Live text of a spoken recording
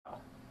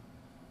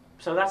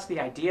So that's the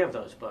idea of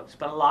those books.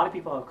 But a lot of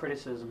people have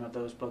criticism of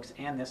those books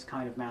and this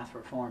kind of math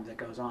reform that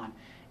goes on.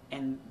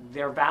 And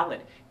they're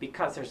valid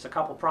because there's a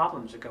couple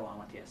problems that go on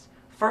with this.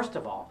 First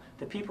of all,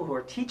 the people who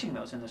are teaching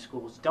those in the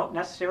schools don't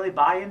necessarily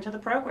buy into the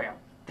program.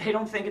 They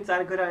don't think it's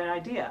that a good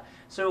idea.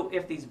 So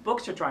if these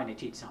books are trying to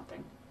teach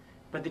something,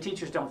 but the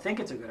teachers don't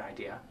think it's a good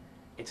idea,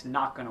 it's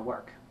not going to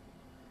work.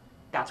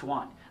 That's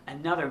one.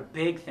 Another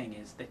big thing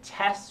is the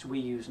tests we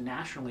use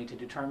nationally to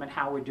determine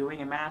how we're doing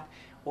in math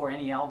or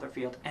any other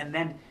field, and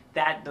then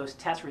those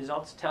test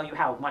results tell you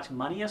how much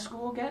money a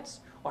school gets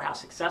or how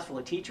successful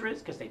a teacher is,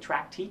 because they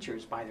track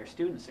teachers by their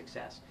student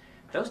success.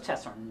 Those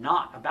tests are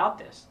not about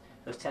this.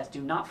 Those tests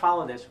do not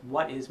follow this.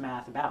 What is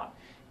math about?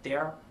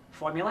 They're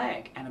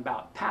formulaic and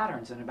about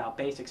patterns and about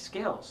basic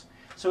skills.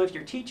 So if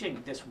you're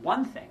teaching this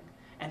one thing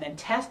and then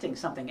testing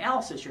something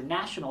else as your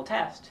national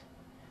test,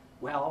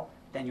 well,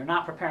 then you're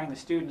not preparing the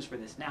students for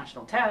this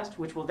national test,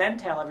 which will then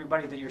tell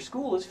everybody that your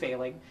school is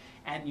failing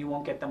and you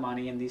won't get the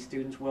money and these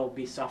students will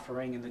be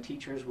suffering and the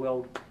teachers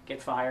will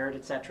get fired,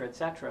 etc.,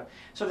 etc.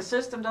 So the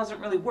system doesn't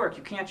really work.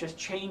 You can't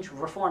just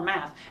reform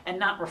math and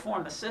not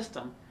reform the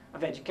system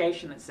of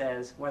education that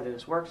says whether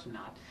this works or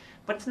not.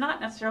 But it's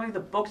not necessarily the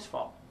book's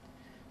fault.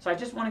 So I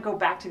just want to go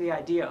back to the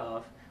idea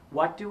of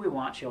what do we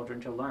want children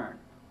to learn?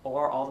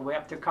 Or all the way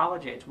up to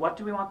college age. What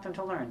do we want them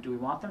to learn? Do we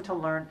want them to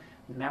learn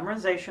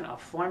memorization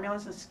of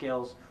formulas and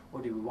skills,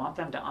 or do we want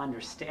them to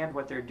understand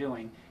what they're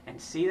doing and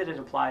see that it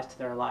applies to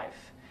their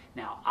life?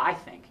 Now, I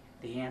think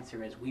the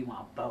answer is we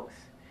want both.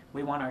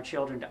 We want our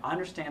children to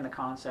understand the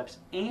concepts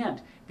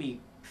and be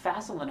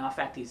facile enough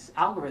at these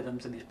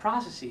algorithms and these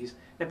processes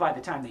that by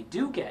the time they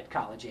do get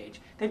college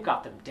age, they've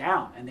got them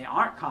down and they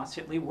aren't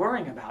constantly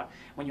worrying about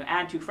when you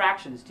add two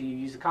fractions, do you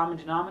use the common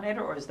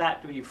denominator, or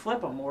do you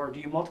flip them, or do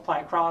you multiply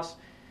across?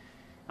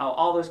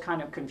 All those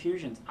kind of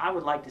confusions. I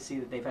would like to see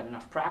that they've had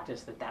enough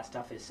practice that that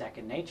stuff is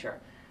second nature,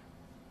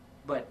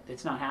 but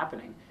it's not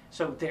happening.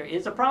 So there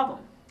is a problem.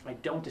 I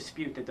don't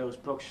dispute that those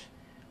books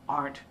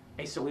aren't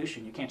a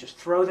solution. You can't just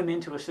throw them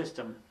into a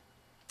system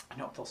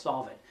and hope they'll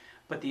solve it.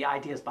 But the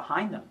idea is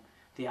behind them.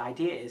 The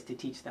idea is to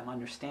teach them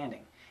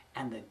understanding.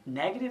 And the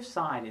negative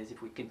side is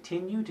if we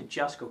continue to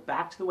just go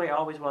back to the way it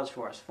always was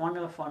for us,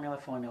 formula, formula,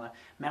 formula,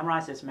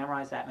 memorize this,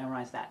 memorize that,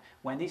 memorize that.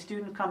 When these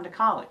students come to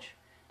college,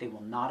 they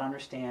will not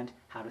understand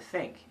how to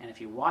think. And if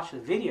you watch the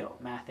video,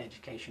 Math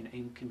Education,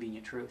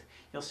 Inconvenient Truth,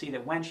 you'll see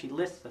that when she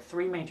lists the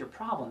three major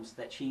problems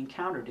that she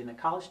encountered in the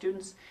college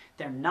students,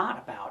 they're not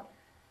about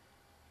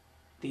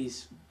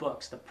these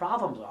books. The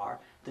problems are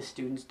the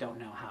students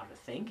don't know how to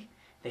think.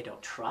 They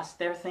don't trust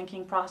their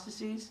thinking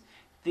processes.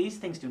 These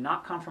things do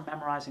not come from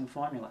memorizing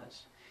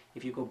formulas.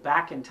 If you go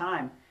back in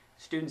time,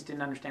 students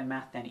didn't understand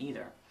math then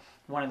either.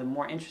 One of the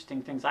more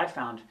interesting things I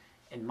found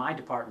in my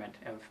department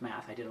of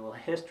math, I did a little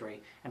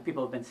history, and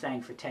people have been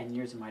saying for 10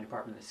 years in my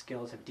department that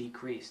skills have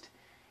decreased.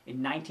 In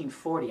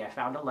 1940, I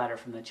found a letter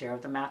from the chair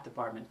of the math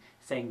department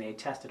saying they had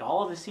tested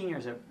all of the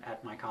seniors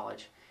at my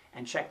college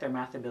and checked their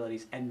math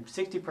abilities, and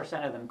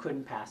 60% of them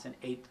couldn't pass an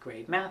 8th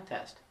grade math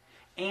test.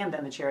 And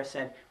then the chair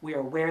said, we are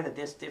aware that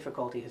this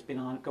difficulty has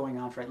been going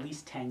on for at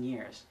least 10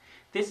 years.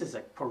 This is a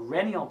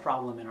perennial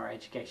problem in our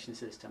education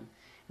system.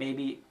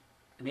 Maybe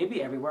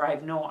everywhere, I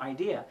have no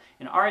idea.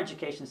 In our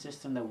education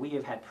system, that we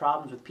have had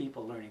problems with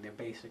people learning their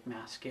basic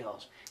math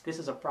skills. This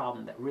is a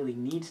problem that really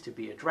needs to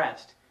be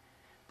addressed.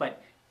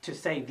 But to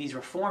say these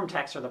reform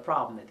texts are the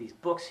problem, that these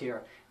books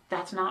here,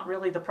 that's not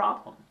really the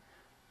problem.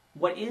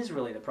 What is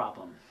really the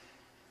problem?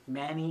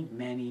 Many,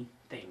 many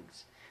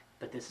things.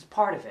 But this is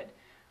part of it.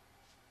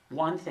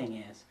 One thing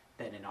is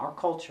that in our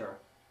culture,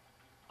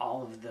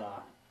 all of the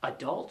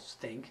adults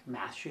think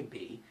math should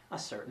be a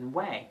certain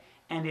way.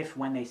 And if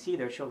when they see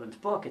their children's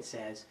book it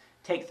says,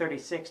 take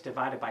 36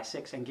 divided by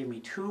 6 and give me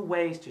 2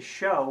 ways to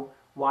show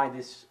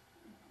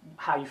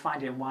how you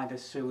find it and why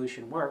this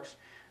solution works.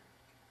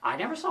 I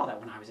never saw that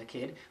when I was a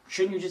kid.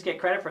 Shouldn't you just get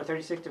credit for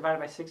 36 divided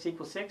by 6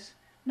 equals 6?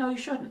 No, you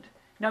shouldn't.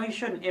 No, you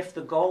shouldn't if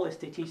the goal is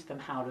to teach them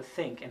how to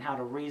think and how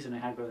to reason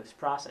and how to go through this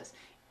process.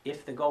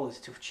 If the goal is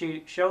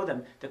to show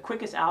them the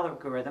quickest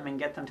algorithm and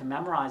get them to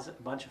memorize a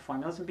bunch of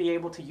formulas and be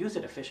able to use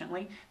it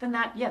efficiently, then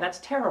that's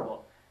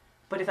terrible.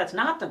 But if that's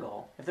not the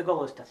goal, if the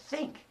goal is to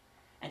think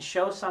and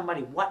show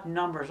somebody what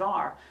numbers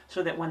are,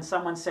 so that when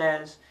someone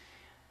says,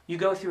 you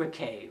go through a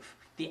cave,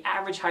 the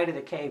average height of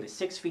the cave is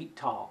 6 feet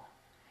tall,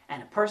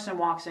 and a person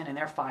walks in and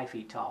they're 5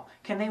 feet tall,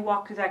 can they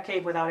walk through that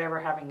cave without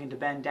ever having to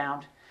bend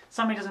down?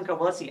 Somebody doesn't go,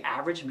 well, let's see,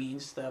 average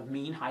means the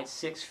mean height's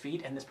 6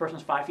 feet and this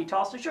person's 5 feet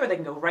tall, so sure, they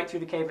can go right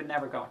through the cave and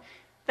never go.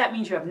 That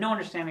means you have no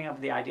understanding of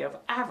the idea of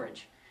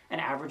average. And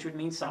average would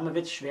mean some of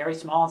it's very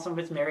small and some of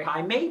it's very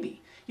high,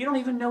 maybe. You don't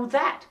even know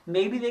that.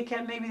 Maybe they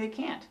can, maybe they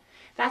can't.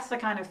 That's the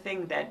kind of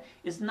thing that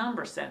is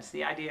number sense,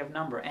 the idea of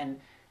number. And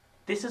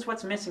this is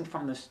what's missing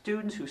from the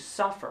students who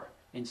suffer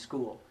in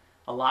school.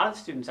 A lot of the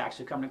students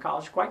actually come to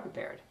college quite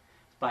prepared,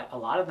 but a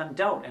lot of them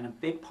don't. And a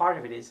big part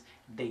of it is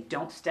they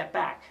don't step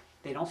back.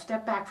 They don't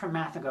step back from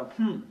math and go,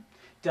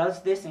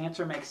 does this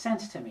answer make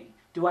sense to me?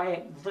 They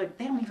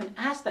don't even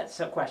ask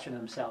that question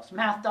themselves.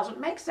 Math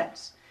doesn't make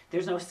sense.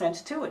 There's no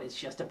sense to it. It's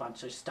just a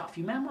bunch of stuff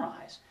you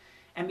memorize.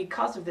 And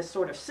because of this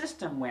sort of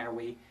system where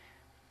we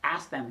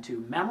ask them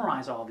to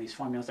memorize all these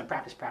formulas and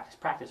practice, practice,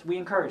 practice, we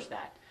encourage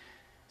that.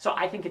 So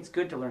I think it's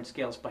good to learn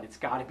skills, but it's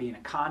got to be in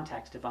a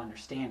context of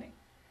understanding.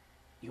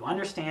 You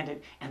understand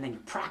it, and then you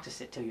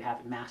practice it till you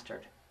have it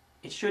mastered.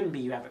 It shouldn't be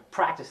you have it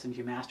practiced until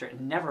you master it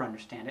and never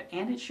understand it,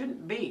 and it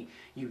shouldn't be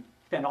you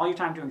spend all your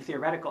time doing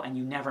theoretical and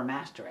you never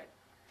master it.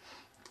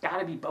 It's got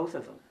to be both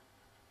of them.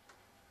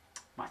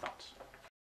 My thoughts.